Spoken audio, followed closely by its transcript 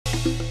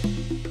Ago.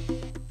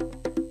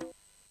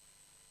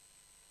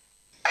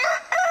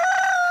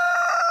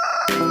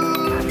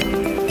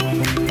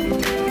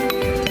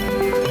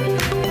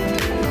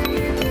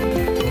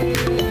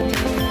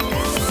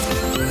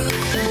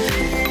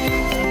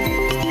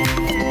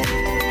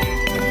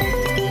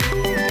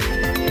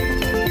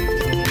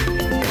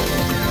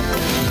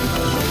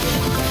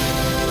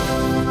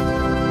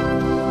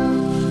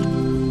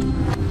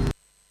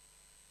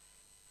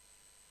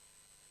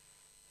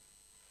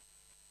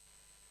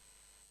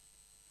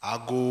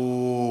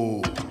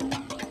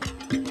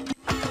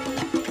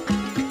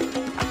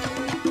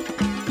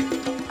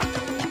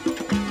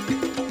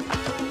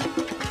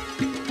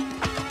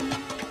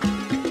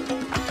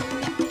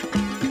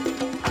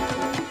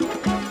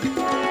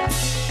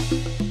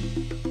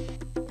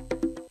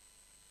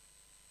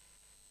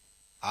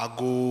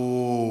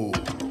 Ago.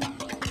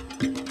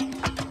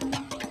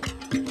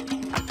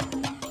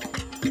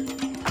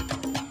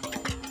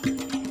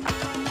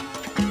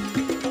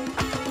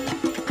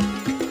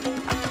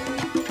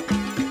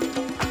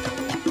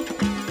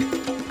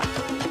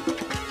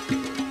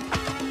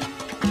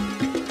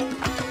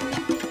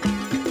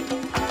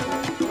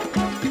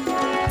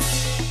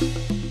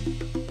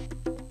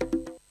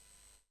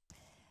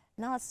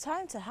 Now it's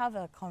time to have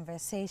a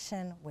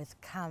conversation with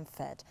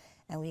CAMFED,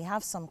 and we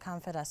have some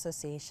CAMFED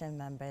Association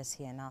members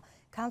here. Now,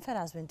 CAMFED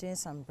has been doing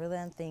some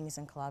brilliant things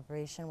in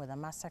collaboration with the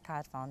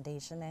MasterCard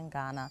Foundation in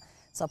Ghana,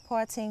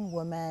 supporting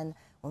women,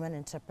 women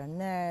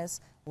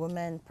entrepreneurs,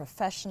 women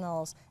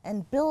professionals,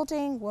 and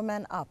building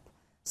women up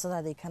so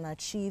that they can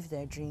achieve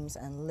their dreams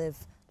and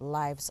live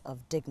lives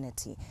of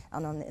dignity.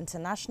 And on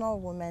International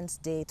Women's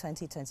Day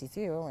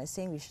 2023, we're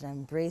saying we should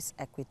embrace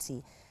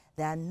equity.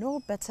 There are no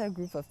better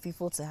group of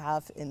people to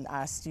have in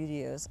our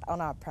studios,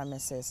 on our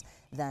premises,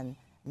 than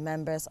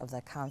members of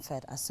the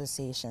CAMFED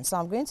Association. So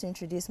I'm going to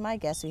introduce my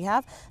guest. We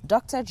have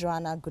Dr.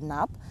 Joanna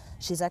Gunab.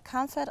 She's a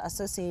CAMFED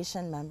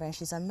Association member and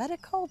she's a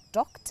medical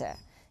doctor.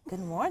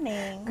 Good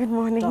morning. Good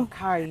morning. Doc,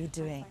 how are you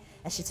doing?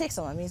 And she takes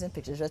some amazing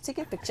pictures. You're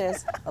taking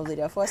pictures of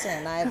Lydia Forster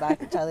and I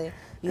back, Charlie.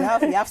 You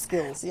have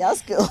skills. You have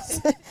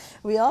skills.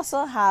 We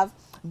also have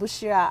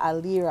Bushira,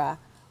 Alira,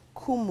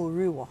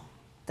 Kumuriwor.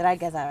 Did I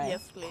get that right?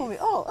 Yes, please.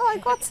 Oh, I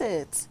got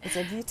it. It's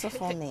a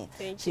beautiful name.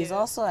 She's you.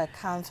 also a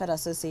CAMFED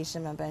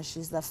Association member and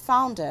she's the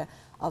founder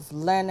of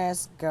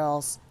Learners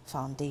Girls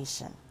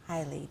Foundation.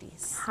 Hi,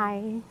 ladies. Hi.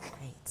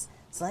 Great.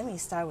 So let me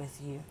start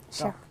with you,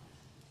 Sure. Doc.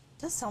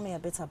 Just tell me a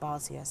bit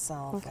about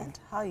yourself and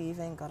how you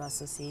even got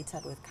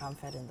associated with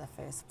CAMFED in the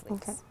first place.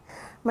 Okay.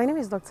 My name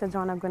is Dr.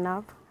 Joanna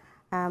Gunab.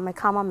 I'm a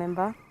CAMA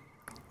member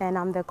and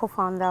I'm the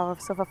co-founder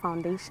of Silver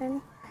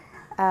Foundation.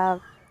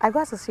 I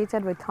got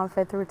associated with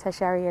CAMFED through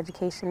tertiary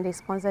education. They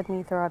sponsored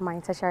me throughout my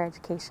tertiary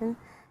education,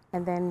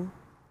 and then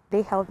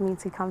they helped me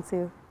to come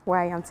to where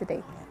I am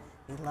today.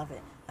 Yeah, we love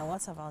it. And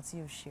what about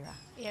you, Bushira?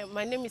 Yeah,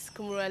 my name is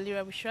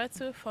Kumuriwor,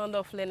 Bushira, founder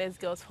of Learners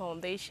Girls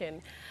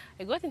Foundation.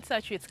 I got in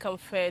touch with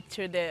CAMFED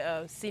through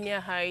the senior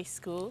high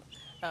school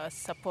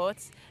support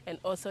and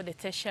also the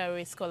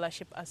tertiary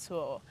scholarship as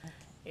well. Okay.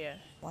 Yeah.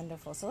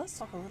 Wonderful. So let's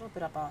talk a little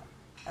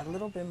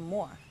bit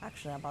more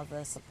actually about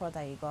the support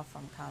that you got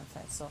from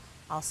CAMFED. So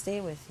I'll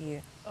stay with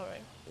you. All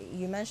right.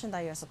 You mentioned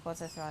that you're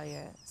supported throughout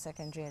your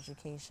secondary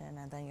education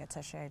and then your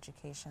tertiary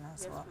education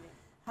as well. Please.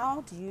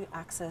 How do you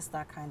access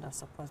that kind of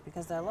support?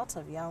 Because there are lots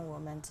of young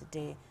women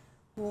today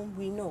whom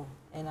we know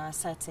in our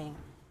setting,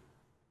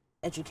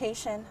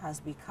 education has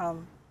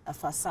become a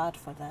facade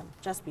for them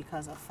just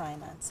because of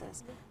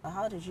finances. But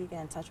how did you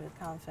get in touch with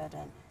CAMFED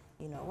and,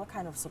 you know, what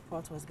kind of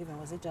support was given?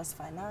 Was it just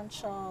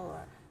financial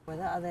or were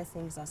there other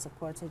things that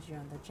supported you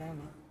on the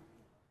journey?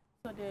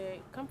 So the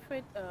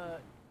CAMFED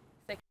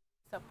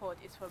support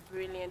is for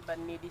brilliant but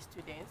needy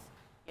students.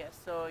 Yes,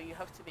 so you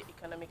have to be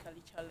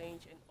economically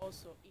challenged and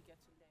also eager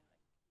to learn.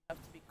 Like, you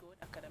have to be good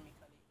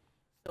academically.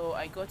 So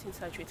I got in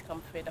touch with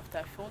CAMFED after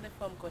I filled the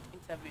form, got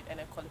interviewed,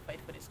 and I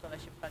qualified for the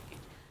scholarship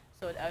package.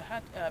 So I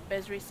had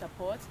bursary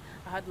support.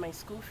 I had my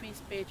school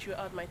fees paid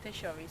throughout my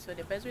tertiary. So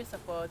the bursary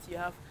support, you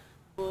have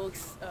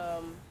books,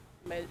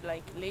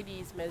 like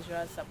ladies'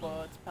 menstrual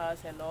support,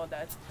 pass, and all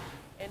that,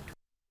 and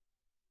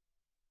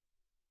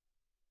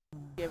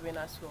given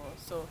as well.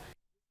 So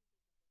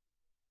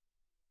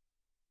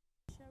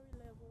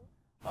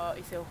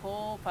it's a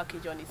whole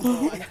package on its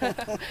own.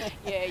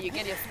 Yeah, you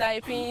get your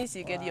stipends,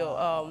 you get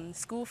your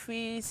school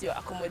fees, your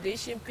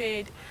accommodation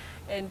paid,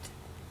 and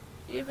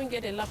you even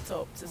get a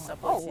laptop to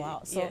support you. Oh,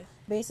 wow. So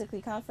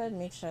basically, CAMFED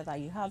makes sure that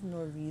you have no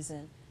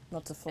reason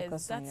not to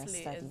focus on your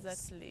studies.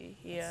 Exactly,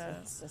 yeah.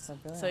 It's a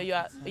brilliant so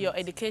your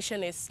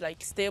education is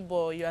like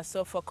stable, you are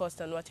so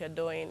focused on what you're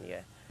doing,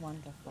 yeah.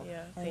 Wonderful.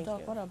 Yeah, and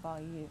Doc, what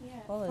about you? Yeah.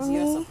 What was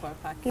your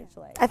support package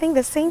like? I think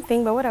the same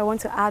thing, but what I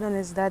want to add on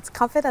is that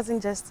CAMFED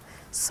doesn't just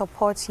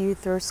support you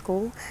through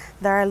school.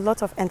 There are a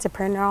lot of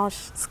entrepreneurial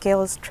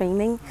skills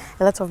training,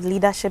 a lot of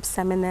leadership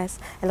seminars,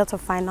 a lot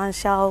of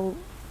financial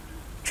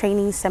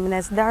training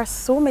seminars. There are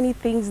so many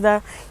things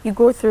that you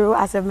go through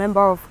as a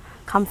member of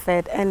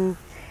CAMFED, and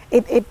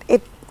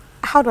it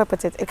how do I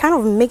put it? It kind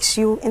of makes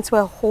you into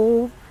a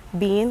whole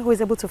being who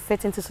is able to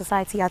fit into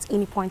society at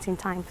any point in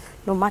time,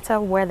 no matter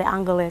where the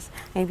angle is,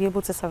 and be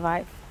able to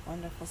survive.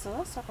 Wonderful. So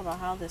let's talk about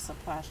how this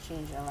support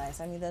changed your lives.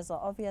 I mean, there's an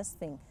obvious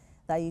thing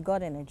that you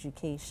got an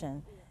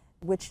education,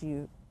 which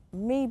you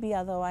maybe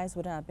otherwise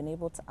wouldn't have been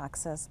able to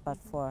access, but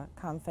for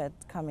CAMFED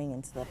coming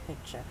into the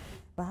picture.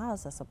 But how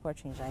has the support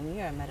changed? I mean,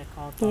 you're a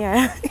medical doctor,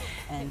 Yeah.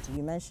 and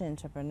you mentioned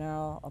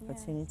entrepreneurial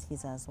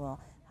opportunities as well.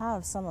 How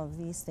have some of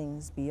these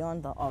things,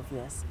 beyond the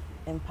obvious,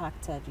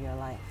 impacted your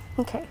life?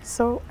 Okay,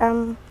 so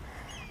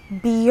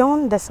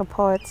beyond the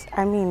support,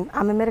 I mean,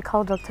 I'm a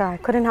medical doctor. I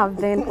couldn't have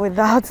been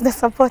without the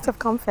support of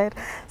CAMFED.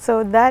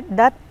 So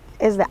that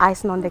is the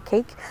icing on the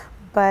cake.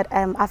 But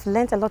I've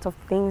learned a lot of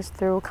things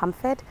through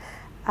CAMFED.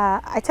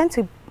 I tend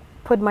to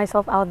put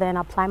myself out there and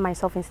apply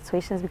myself in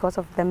situations because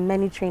of the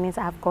many trainings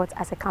I've got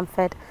as a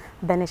CAMFED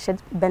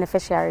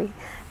beneficiary.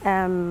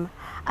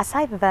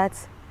 Aside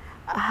that,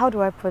 how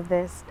do I put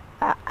this?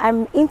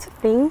 I'm into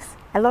things,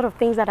 a lot of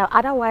things that I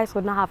otherwise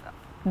would not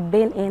have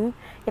been in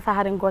if I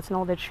hadn't gotten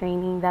all the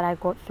training that I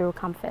got through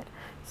CAMFED.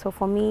 So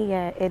for me,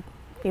 it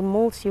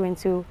molds you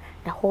into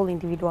a whole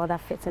individual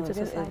that fits into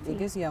society. It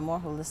gives you a more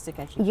holistic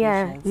education.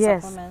 Yeah,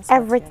 yes,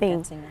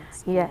 everything.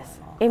 Yes,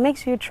 it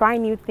makes you try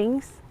new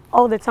things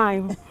all the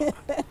time,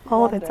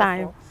 all the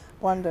time.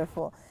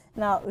 Wonderful.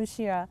 Now,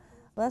 Bushira,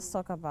 let's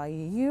talk about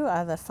you. You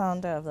are the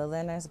founder of the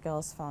Learners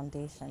Girls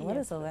Foundation. What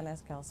is the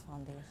Learners Girls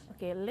Foundation?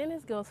 Okay,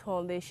 Learners Girls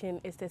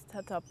Foundation is the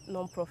startup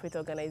non-profit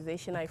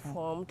organization I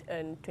formed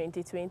in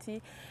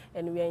 2020,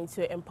 and we are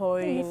into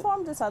empowering. You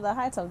formed this at the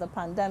height of the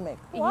pandemic.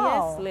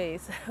 Wow. Yes,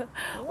 Liz.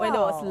 When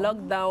there was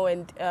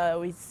lockdown and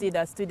we see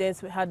that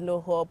students had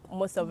no hope,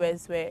 most of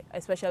us were,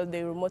 especially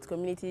the remote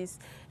communities,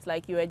 it's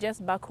like you were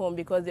just back home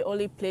because the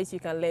only place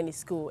you can learn is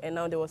school, and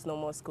now there was no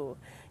more school.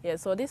 Yeah,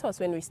 so this was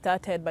when we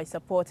started by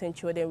supporting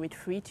children with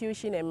free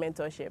tuition and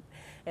mentorship,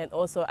 and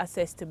also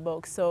access to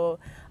books. So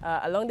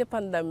along the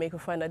pandemic, we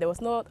found that there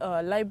was no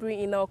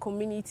library in our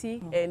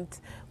community, and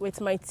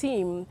with my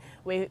team,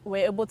 we were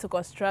able to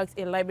construct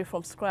a library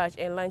from scratch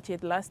and launch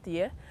it last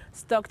year,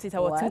 stocked it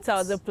our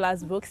 2,000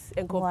 plus books,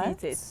 and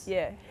completed.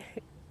 Yeah.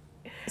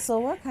 So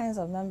what kinds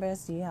of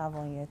members do you have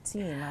on your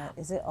team?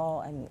 Is it all,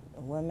 I mean,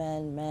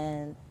 women,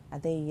 men? Are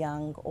they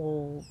young,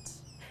 old?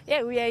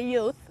 Yeah, we are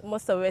youth.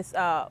 Most of us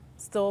are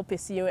still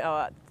pursuing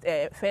our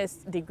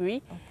first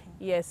degree. Okay.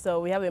 Yeah, so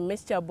we have a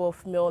mixture of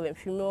both male and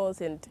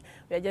females, and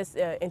we are just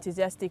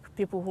enthusiastic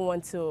people who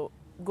want to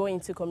go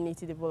into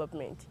community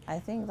development. I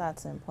think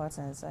that's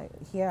important. So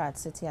here at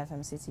Citi FM,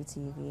 Citi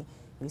TV,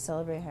 we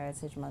celebrate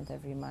Heritage Month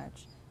every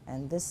March.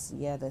 And this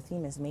year, the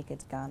theme is Make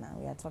It Ghana.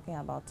 We are talking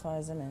about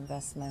tourism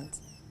investment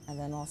and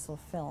then also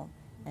film,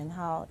 and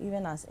how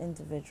even as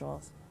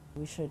individuals,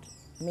 we should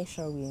make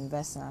sure we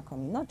invest in our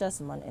community, not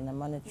just in a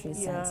monetary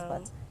sense,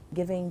 but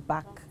giving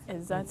back.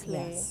 Exactly.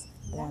 Yes.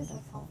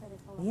 Wonderful.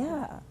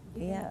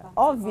 Yeah.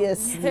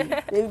 Obviously,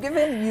 they've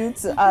given you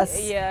to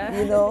us.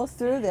 You know,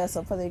 through their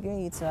support, they're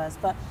giving you to us.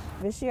 But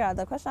Bushira,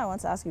 the question I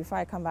want to ask you before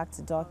I come back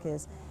to Doc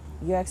is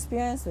your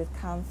experience with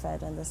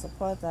CAMFED and the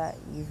support that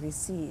you've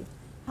received.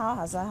 How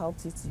has that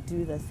helped you to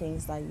do the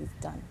things that you've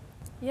done?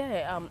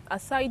 Yeah,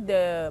 aside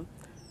the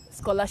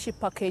scholarship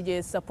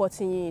packages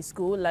supporting you in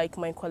school, like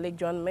my colleague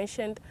Joanna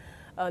mentioned,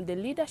 the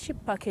leadership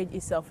package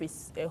itself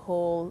is a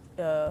whole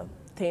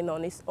thing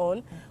on its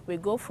own. We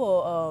go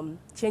for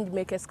Change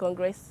Makers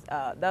Congress.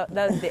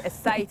 That's the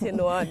exciting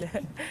one.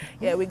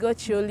 Yeah, we go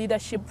through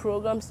leadership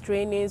programs,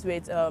 trainings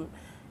with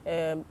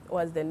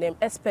what's the name,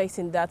 experts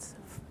in that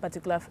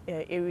particular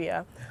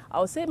area. I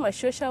would say my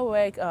social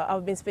work,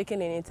 I've been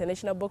speaking in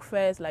international book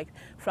fairs like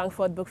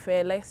Frankfurt Book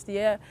Fair last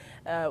year,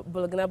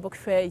 Bologna Book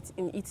Fair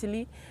in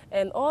Italy,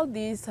 and all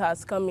these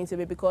has come into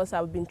me because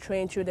I've been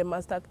trained through the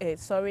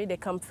the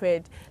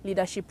CAMFED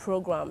leadership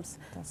programs.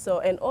 So,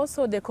 and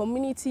also the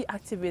community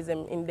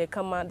activism in the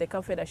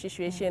CAMFED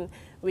Association.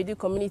 We do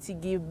community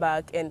give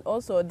back, and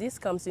also this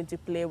comes into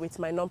play with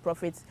my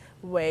non-profit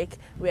work.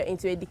 We are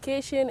into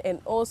education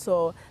and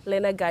also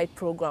learner guide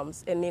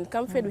programs, and in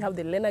CAMFED we have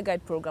the learner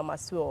guide program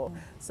as well.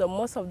 So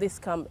most of this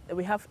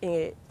we have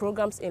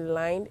programs in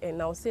line,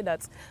 and I'll say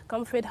that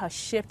CAMFED has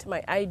shaped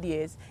my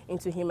ideas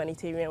into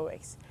humanitarian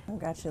works.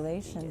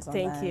 Congratulations on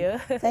Thank that.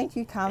 you. Thank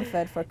you,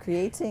 CAMFED, for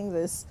creating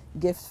this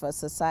gift for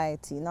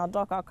society. Now,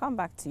 Doc, I'll come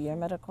back to you. You're a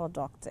medical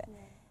doctor,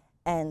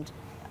 and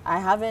I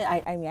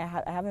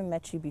haven't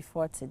met you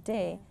before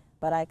today,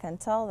 but I can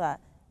tell that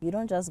you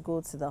don't just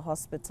go to the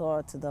hospital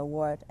or to the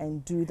ward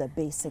and do the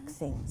basic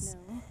things.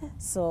 No.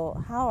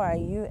 So how are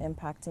you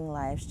impacting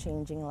lives,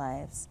 changing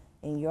lives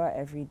in your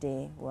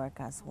everyday work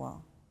as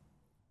well?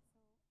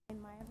 In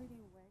my everyday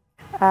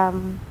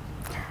work,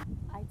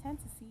 I tend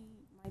to see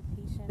my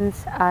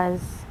patients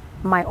as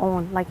my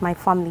own, like my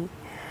family,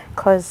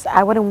 because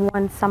I wouldn't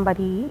want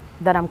somebody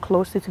that I'm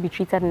close to be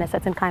treated in a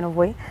certain kind of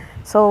way.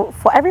 So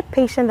for every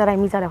patient that I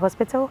meet at a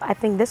hospital, I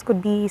think this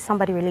could be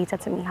somebody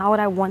related to me. How would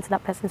I want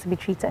that person to be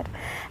treated?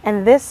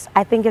 And this,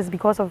 I think, is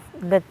because of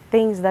the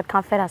things that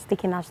CAMFED has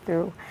taken us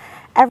through.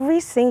 Every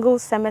single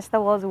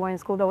semester while we were in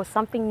school, there was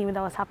something new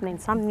that was happening,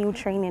 some new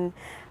training.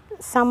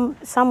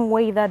 some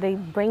way that they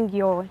bring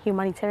your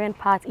humanitarian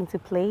part into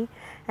play.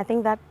 I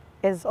think that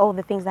is all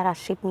the things that have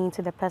shaped me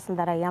into the person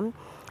that I am.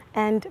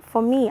 And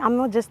for me, I'm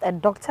not just a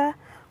doctor,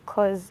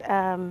 because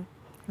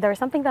there is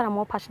something that I'm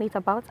more passionate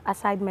about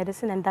aside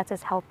medicine, and that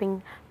is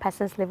helping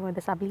persons living with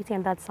disability,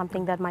 and that's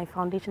something that my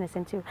foundation is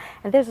into.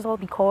 And this is all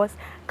because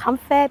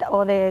CAMFED,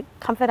 or the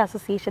CAMFED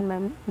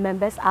Association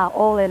members, are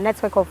all a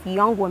network of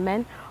young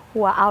women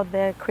who are out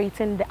there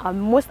creating the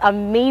most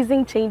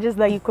amazing changes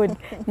that you could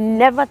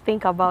never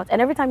think about.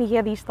 And every time you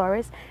hear these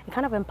stories, it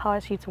kind of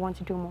empowers you to want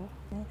to do more.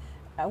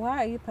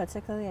 Why are you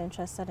particularly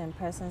interested in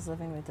persons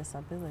living with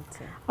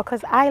disability?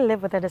 Because I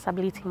live with a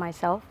disability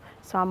myself,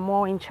 so I'm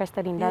more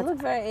interested in that. You look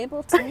very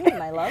able to me,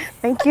 my love.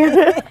 Thank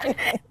you.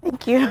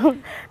 Thank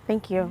you.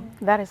 Thank you.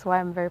 That is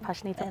why I'm very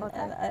passionate about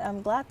that. And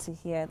I'm glad to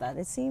hear that.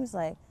 It seems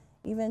like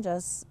even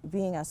just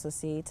being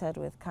associated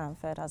with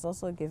CAMFED has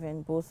also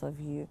given both of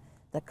you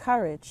the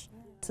courage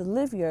to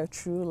live your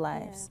true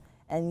lives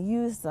and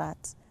use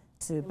that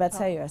to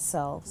better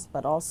yourselves,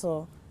 but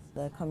also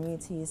the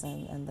communities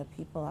and the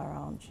people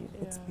around you.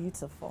 It's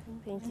beautiful.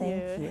 Thank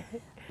you.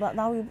 But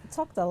now we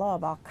talked a lot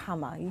about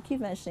CAMA. You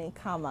keep mentioning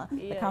CAMA,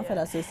 the CAMFED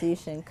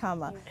Association,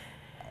 CAMA.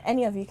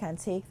 Any of you can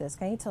take this.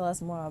 Can you tell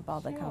us more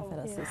about the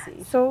CAMFED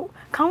Association? So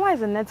CAMA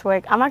is a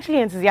network. I'm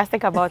actually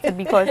enthusiastic about it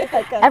because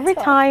every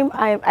time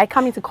I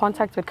come into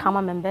contact with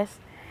CAMA members,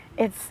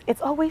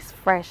 it's always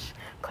fresh,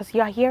 because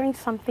you are hearing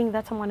something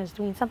that someone is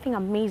doing, something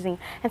amazing.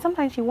 And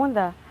sometimes you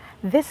wonder,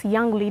 this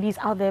young lady's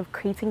out there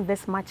creating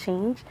this much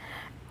change.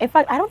 In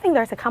fact, I don't think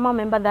there's a CAMA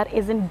member that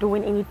isn't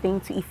doing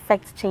anything to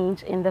effect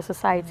change in the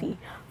society.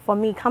 For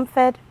me,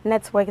 CAMFED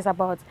network is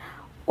about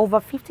over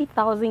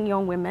 50,000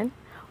 young women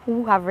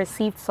who have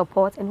received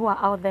support and who are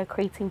out there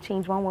creating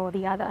change one way or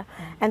the other.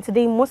 And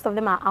today, most of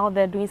them are out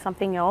there doing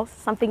something else,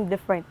 something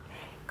different,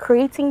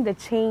 creating the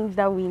change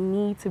that we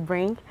need to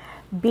bring,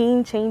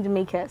 being change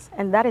makers.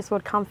 And that is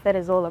what CAMFED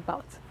is all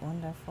about.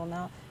 Wonderful.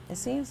 Now, it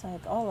seems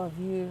like all of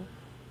you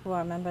who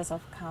are members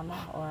of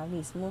CAMA, or at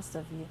least most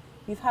of you,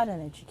 you've had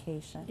an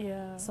education.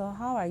 Yeah. So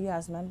how are you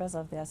as members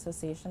of the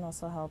association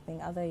also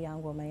helping other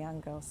young women,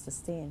 young girls to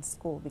stay in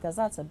school? Because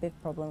that's a big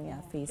problem we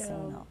are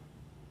facing now.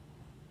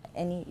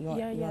 You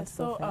want to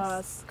So go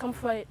as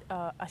CAMFED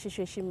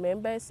Association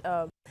members,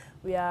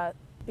 we are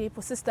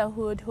people,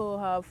 sisterhood, who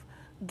have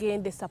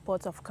gained the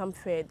support of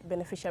CAMFED,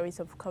 beneficiaries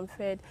of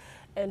CAMFED.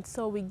 And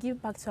so we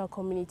give back to our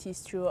communities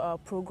through our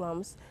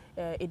programs,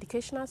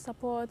 educational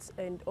support,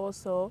 and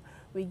also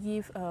we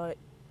give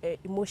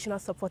emotional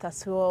support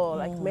as well,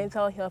 like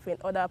mental health and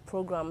other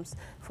programs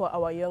for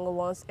our younger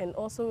ones. And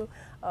also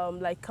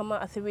like CAMA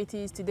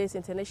activities. Today's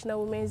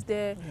International Women's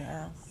Day.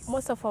 Yes.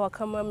 Most of our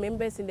CAMA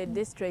members in the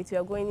district, we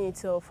are going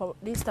into, for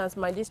instance,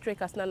 my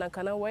district, Asnan and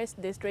Kana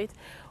West district,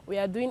 we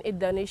are doing a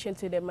donation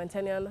to the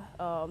maintenance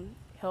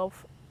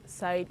health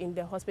side in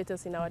the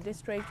hospitals in our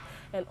district,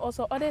 and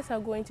also others are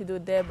going to do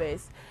their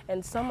best,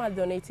 and some are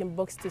donating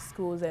books to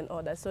schools and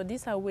others. So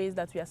these are ways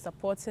that we are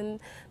supporting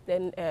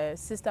the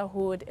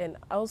sisterhood and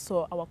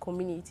also our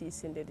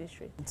communities in the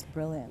district. It's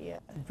brilliant. Yeah,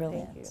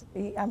 brilliant.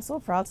 I'm so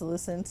proud to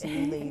listen to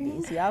you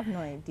ladies. You have no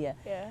idea.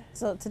 Yeah.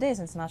 So today is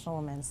International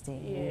Women's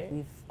Day. Yeah.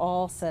 We've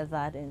all said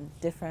that in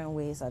different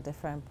ways at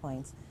different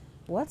points.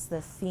 What's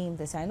the theme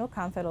this year? I know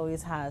CAMFED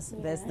always has.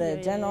 There's the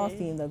general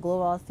theme, the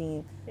global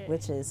theme,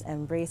 which is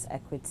embrace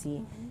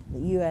equity. The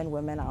UN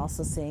women are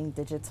also saying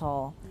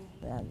digital,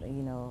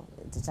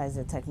 digitize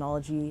the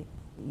technology,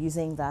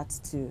 using that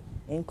to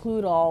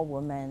include all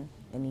women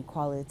in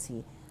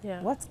equality.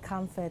 Yeah. What's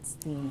CAMFED's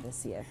theme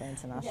this year for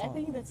International I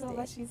think that's all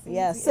that she's saying.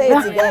 Yeah, say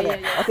it together.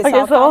 Okay, so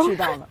I'll count you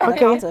down. On the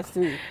count of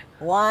 3.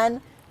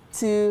 1,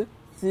 2,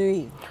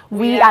 3.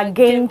 We are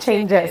game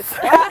changers.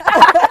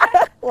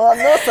 Well,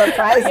 no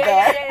surprise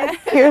there.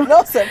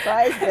 No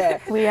surprise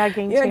there. We are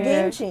game changers. You're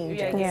a game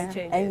changer. We are game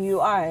changers. And you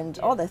are, and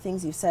all the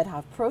things you've said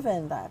have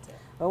proven that.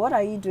 But what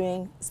are you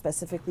doing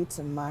specifically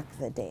to mark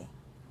the day?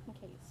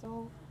 Okay,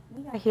 so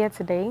we are here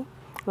today.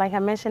 Like I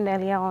mentioned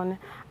earlier on,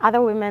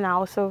 other women are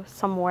also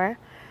somewhere,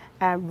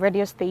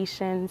 radio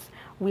stations.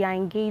 We are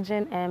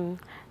engaging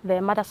the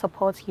mother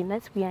support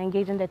units. We are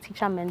engaging the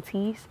teacher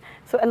mentees.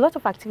 So a lot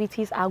of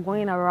activities are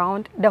going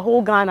around the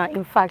whole Ghana,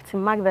 in fact, to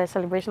mark the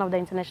celebration of the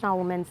International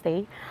Women's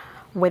Day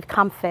with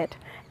CAMFED.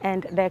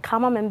 And the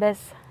CAMA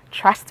members,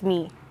 trust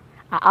me,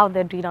 are out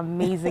there doing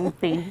amazing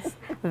things,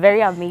 very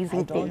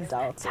amazing things,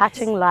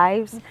 touching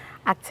lives,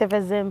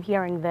 activism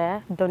here and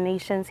there,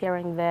 donations here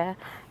and there,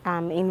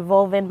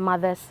 involving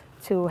mothers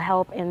to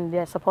help in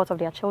the support of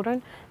their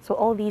children. So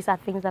all these are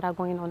things that are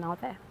going on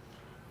out there.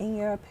 In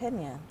your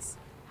opinions,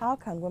 how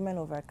can women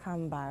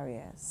overcome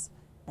barriers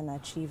and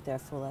achieve their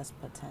fullest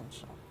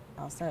potential?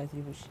 I'll start with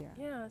you, Bushira.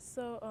 Yeah,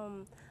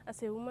 so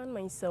as a woman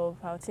myself,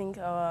 I think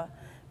our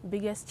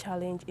biggest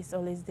challenge is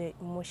always the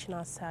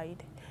emotional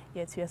side.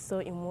 Yet we are so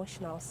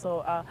emotional.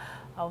 So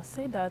I'll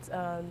say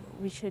that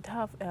we should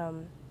have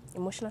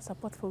emotional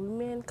support for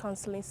women,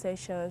 counseling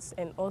sessions,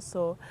 and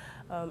also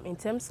in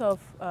terms of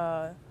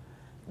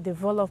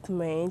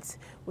development,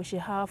 we should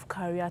have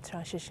career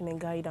transition and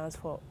guidance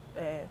for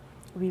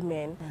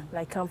women.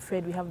 Like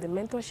CAMFED, we have the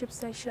mentorship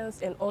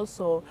sessions, and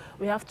also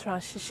we have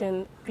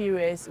transition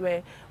periods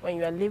where when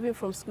you are leaving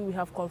from school, we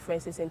have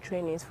conferences and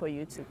trainings for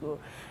you to go.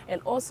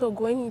 And also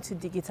going into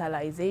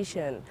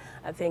digitalization,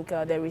 I think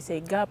there is a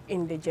gap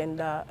in the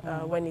gender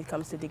when it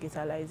comes to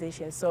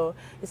digitalization. So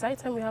it's high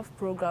time we have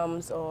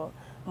programs or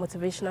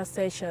motivational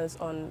sessions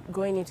on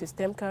going into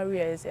STEM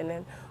careers, and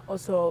then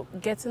also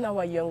getting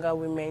our younger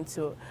women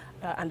to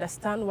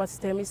understand what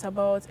STEM is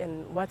about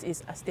and what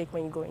is at stake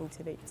when you go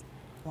into it.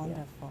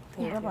 Wonderful.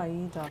 Yeah. What about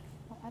you, Doc?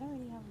 I don't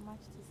really have much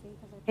to say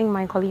because I think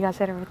my colleague has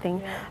said everything.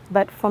 Yeah.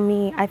 But for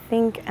me, I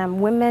think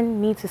women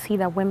need to see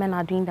that women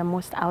are doing the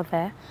most out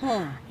there.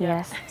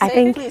 Yes. I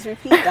think, please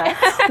repeat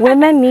that.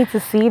 Women need to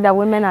see that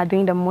women are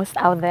doing the most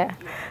out there.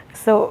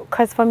 So,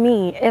 because for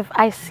me, if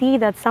I see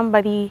that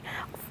somebody,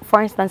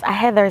 for instance, I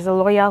heard there's a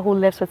lawyer who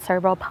lives with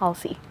cerebral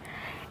palsy.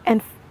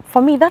 And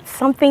for me, that's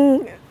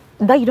something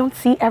that you don't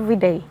see every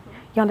day.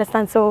 You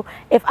understand? So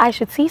if I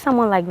should see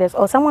someone like this,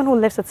 or someone who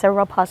lives with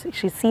cerebral palsy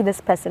should see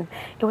this person,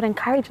 it would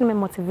encourage them and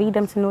motivate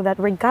them to know that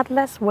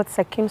regardless what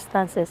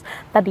circumstances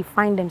that they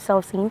find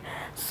themselves in,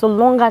 so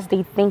long as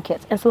they think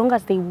it, and so long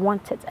as they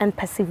want it, and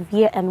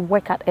persevere and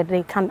work at it,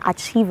 they can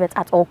achieve it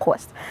at all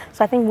costs.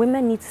 So I think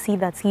women need to see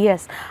that,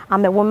 yes,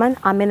 I'm a woman,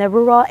 I'm in a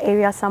rural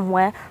area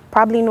somewhere,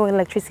 probably no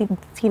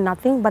electricity,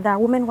 nothing, but there are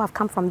women who have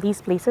come from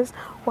these places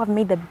who have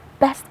made the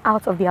best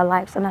out of their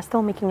lives and are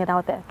still making it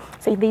out there.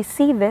 So if they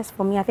see this,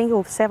 for me, I think it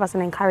will serve as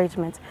an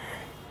encouragement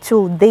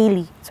to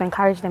daily to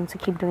encourage them to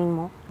keep doing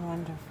more.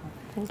 Wonderful.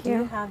 Thank you. you.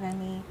 Do you have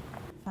any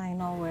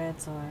final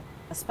words or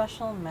a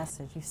special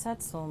message? You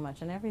said so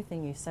much, and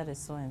everything you said is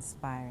so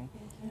inspiring.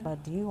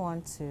 But do you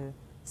want to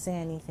say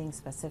anything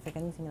specific,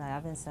 anything that I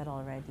haven't said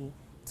already,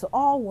 to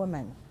all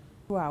women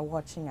who are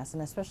watching us,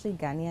 and especially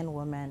Ghanaian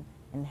women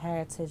in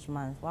Heritage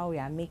Month? While we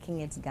are making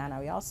it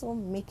Ghana, we're also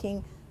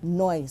making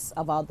noise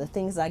about the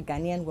things that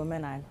Ghanaian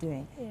women are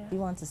doing. Do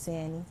you want to say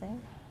anything?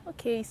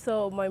 Okay,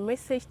 so my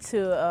message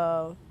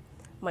to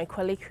my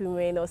colleague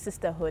women or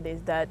sisterhood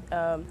is that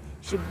you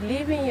should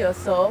believe in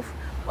yourself.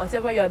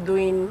 Whatever you're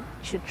doing, you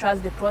should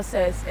trust the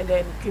process and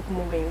then keep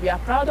moving. We are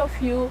proud of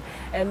you,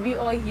 and we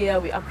all here,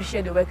 we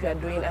appreciate the work you are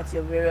doing at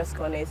your various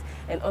corners.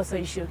 And also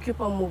you should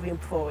keep on moving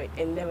forward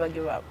and never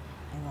give up.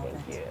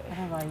 Thank you. What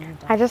about you,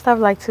 I just have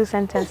like 2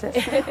 sentences.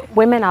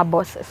 Women are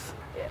bosses.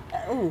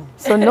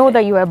 So know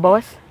that you are a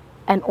boss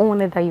and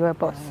own it that you are a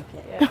boss.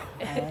 I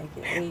like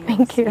it.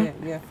 Thank you.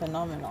 You're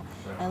phenomenal.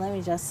 And let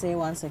me just say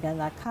once again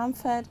that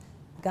CAMFED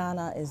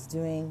Ghana is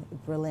doing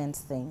brilliant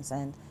things.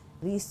 And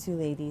these 2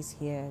 ladies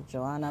here,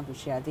 Joanna,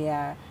 Bushira, they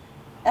are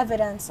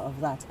evidence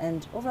of that.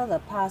 And over the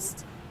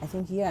past, I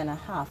think, year and a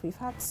half, we've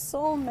had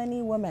so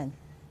many women,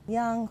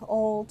 young,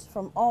 old,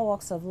 from all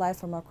walks of life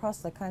from across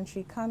the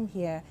country, come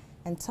here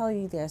and tell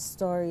you their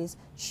stories,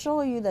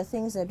 show you the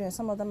things they're doing.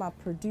 Some of them are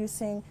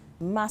producing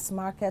mass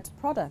market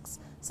products.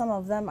 Some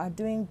of them are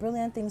doing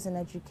brilliant things in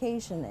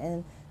education,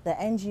 in the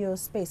NGO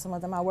space. Some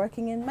of them are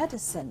working in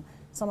medicine.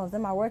 Some of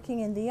them are working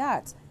in the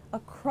arts.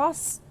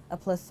 Across a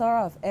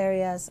plethora of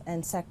areas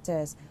and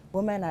sectors,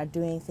 women are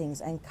doing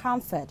things. And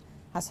CAMFED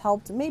has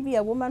helped maybe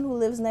a woman who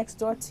lives next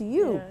door to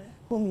you,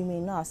 whom you may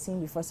not have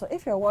seen before. So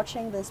if you're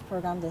watching this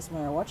program this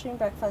morning, watching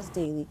Breakfast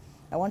Daily,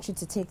 I want you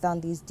to take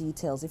down these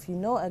details. If you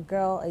know a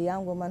girl, a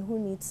young woman who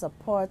needs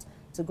support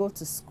to go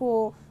to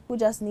school, who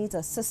just needs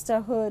a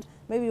sisterhood,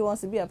 maybe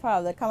wants to be a part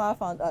of the Kama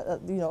Fund,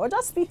 or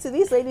just speak to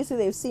these ladies who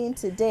they've seen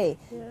today,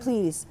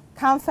 please,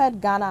 CAMFED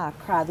Ghana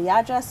Accra. The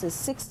address is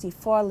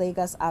 64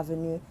 Lagos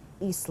Avenue,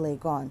 East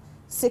Legon.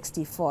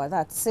 64,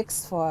 that's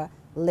 64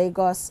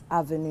 Lagos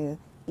Avenue,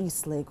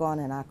 East Legon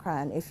in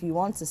Accra. And if you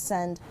want to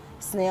send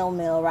snail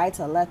mail, write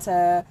a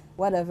letter,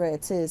 whatever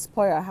it is,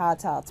 pour your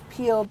heart out.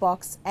 P.O.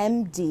 Box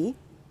MD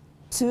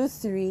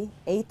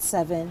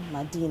 2387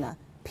 Medina.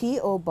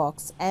 P.O.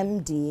 Box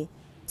MD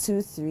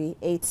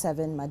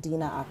 2387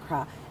 Medina,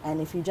 Accra.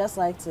 And if you just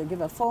like to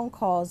give a phone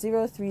call,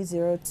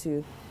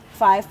 0302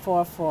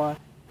 544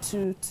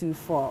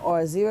 224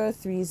 or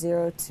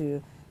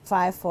 0302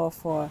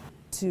 544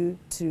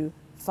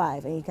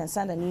 225. And you can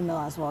send an email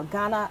as well,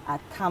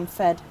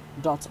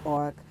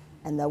 ghana@camfed.org.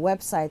 And the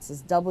website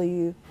is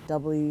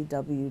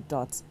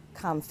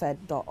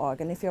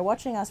www.camfed.org. And if you're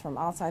watching us from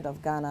outside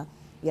of Ghana,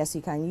 yes,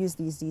 you can use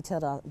these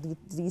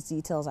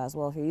details as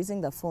well. If you're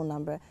using the phone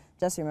number,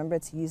 just remember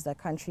to use the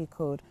country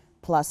code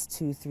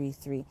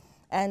 +233.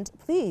 And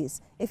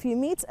please, if you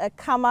meet a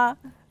KAMA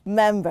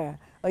member,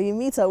 or you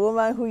meet a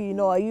woman who you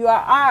know, or you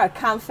are a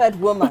CAMFED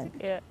woman,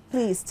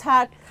 please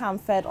tag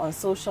CAMFED on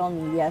social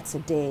media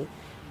today.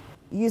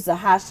 Use the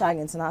hashtag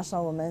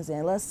International Women's Day,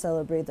 and let's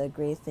celebrate the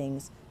great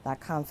things that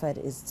CAMFED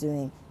is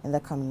doing in the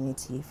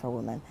community for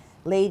women.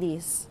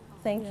 Ladies,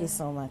 thank you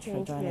so much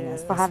for joining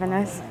us. For having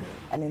us.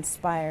 And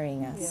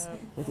inspiring us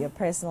with your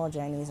personal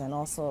journeys and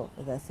also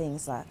the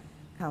things that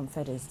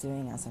CAMFED is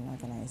doing as an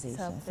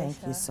organization.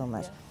 Thank you so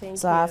much.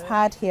 So I've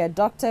had here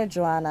Dr.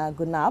 Joanna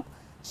Gunab.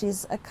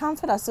 She's a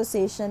CAMFED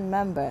Association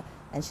member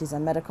and she's a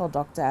medical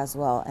doctor as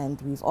well.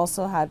 And we've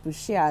also had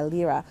Bushira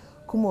Alira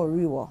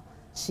Kumuriwor.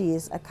 She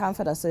is a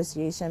CAMFED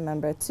Association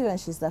member too, and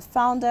she's the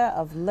founder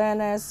of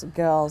Learners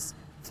Girls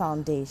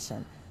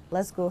Foundation.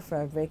 Let's go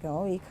for a break, and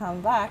when we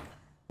come back,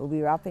 we'll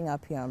be wrapping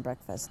up here on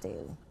Breakfast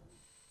Daily.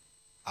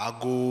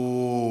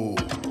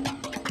 Ago.